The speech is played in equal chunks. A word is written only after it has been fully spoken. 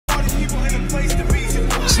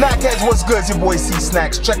Snackheads, what's good? It's your boy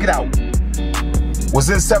Snacks. Check it out. Was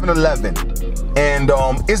in 7-Eleven, and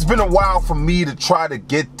it's been a while for me to try to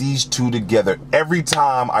get these two together. Every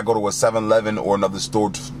time I go to a 7-Eleven or another store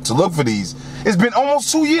to look for these, it's been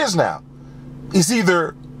almost 2 years now. It's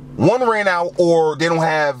either one ran out or they don't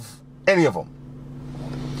have any of them.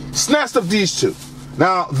 Snatched up these two.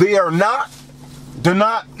 Now they're not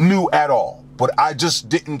new at all, but I just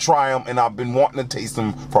didn't try them, and I've been wanting to taste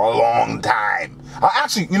them for a long time.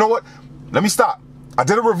 Actually, you know what? Let me stop. I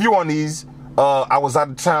did a review on these. I was out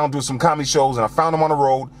of town doing some comedy shows, and I found them on the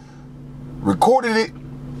road, recorded it,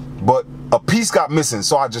 but a piece got missing,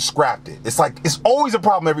 so I just scrapped it. It's like, it's always a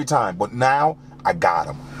problem every time, but now I got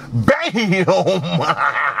them. Bam!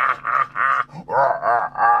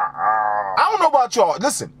 I don't know about y'all.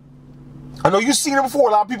 Listen, I know you've seen it before.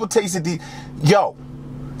 A lot of people tasted these. Yo,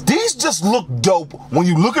 these just look dope when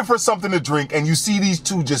you're looking for something to drink and you see these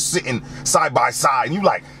two just sitting side by side, and you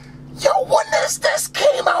like, yo, when this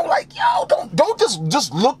came out, like, yo, don't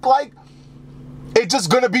just look like it just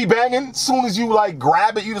gonna be banging. As soon as you like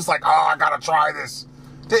grab it, you just like, oh, I gotta try this.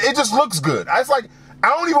 It just looks good. It's like, I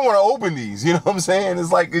don't even want to open these, you know what I'm saying?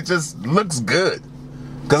 It's like, it just looks good.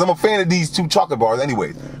 Because I'm a fan of these two chocolate bars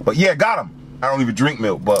anyways. But yeah, got them. I don't even drink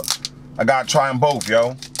milk, but I gotta try them both,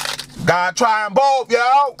 yo. Gotta try them both, yo.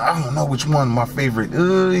 I don't know which one my favorite.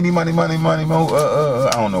 Any money, mo. I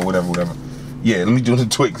don't know, whatever. Yeah, let me do the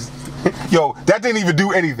Twix. Yo, that didn't even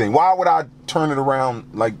do anything. Why would I turn it around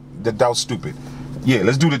like that? That was stupid. Yeah,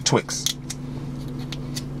 let's do the Twix.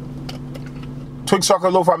 Twix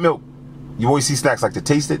chocolate low-fat milk. You always see Snacks like to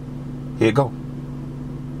taste it. Here you go.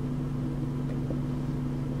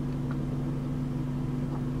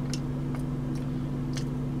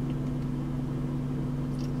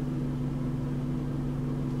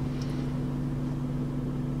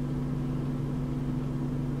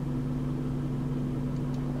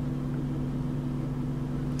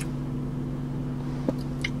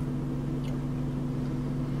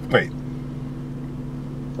 Wait.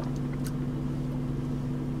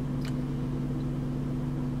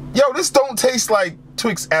 Yo, this don't taste like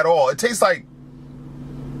Twix at all. It tastes like,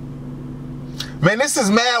 man, this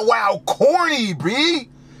is mad wow corny, B.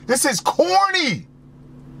 This is corny.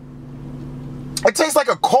 It tastes like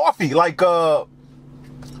a coffee, like one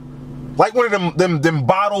of them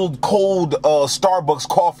bottled cold Starbucks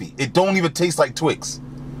coffee. It don't even taste like Twix.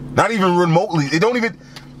 Not even remotely. It don't even.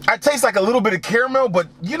 I taste like a little bit of caramel, but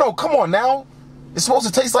you know, come on now. It's supposed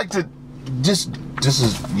to taste like this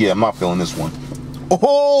is, yeah, I'm not feeling this one.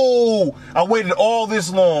 Oh, I waited all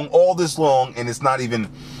this long, and it's not even.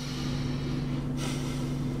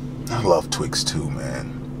 I love Twix too,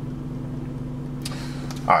 man.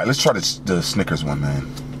 All right, let's try the Snickers one,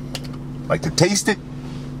 man. Like to taste it?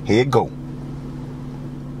 Here it go.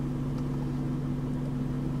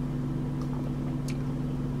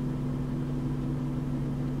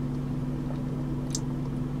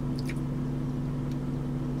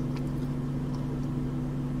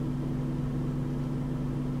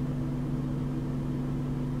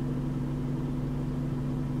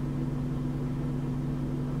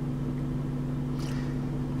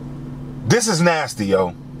 This is nasty,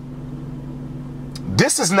 yo.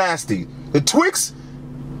 This is nasty. The Twix,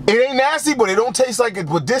 it ain't nasty, but it don't taste like it.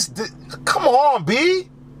 But this come on, B.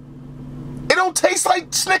 It don't taste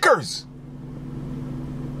like Snickers.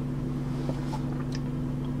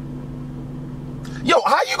 Yo,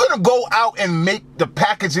 how you gonna go out and make the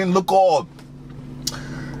packaging look all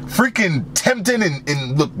freaking tempting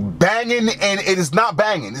and look banging, and it is not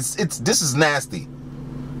banging? This is nasty.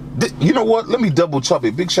 You know what? Let me double chop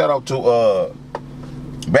it. Big shout out to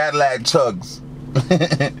Bad Lad Chugs.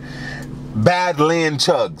 Badland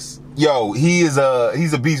Chugs. Yo, he's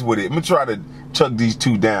a beast with it. I'm gonna try to chug these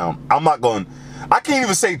two down. I can't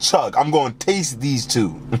even say chug. I'm gonna taste these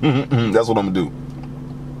two. That's what I'm gonna do.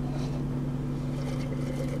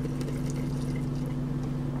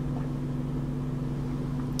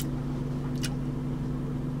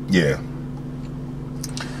 Yeah.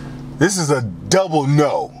 This is a double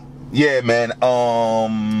no. Yeah, man.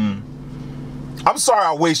 I'm sorry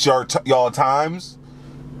I waste y'all times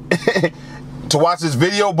to watch this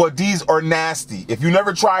video, but these are nasty. If you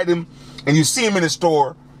never tried them and you see them in the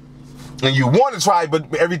store and you want to try it,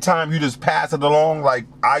 but every time you just pass it along like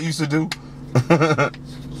I used to do. Yeah,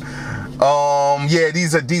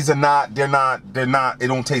 these are not, it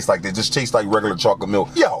don't taste like that. It just tastes like regular chocolate milk.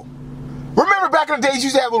 Yo, remember back in the days you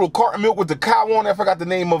used to have a little carton milk with the cow on it? I forgot the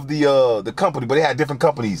name of the company, but they had different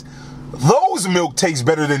companies. Those milk taste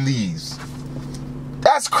better than these.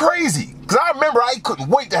 That's crazy. Because I remember I couldn't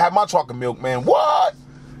wait to have my chocolate milk, man. What?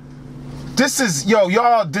 This is, yo,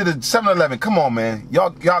 y'all did a 7-Eleven. Come on, man. Y'all,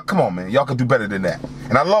 come on, man. Y'all can do better than that.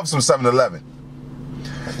 And I love some 7-Eleven.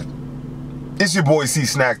 It's your boy C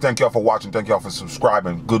Snacks. Thank y'all for watching. Thank y'all for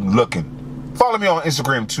subscribing. Good looking. Follow me on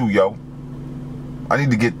Instagram too, yo. I need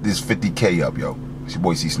to get this 50K up, yo. It's your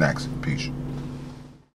boy C Snacks. Peace.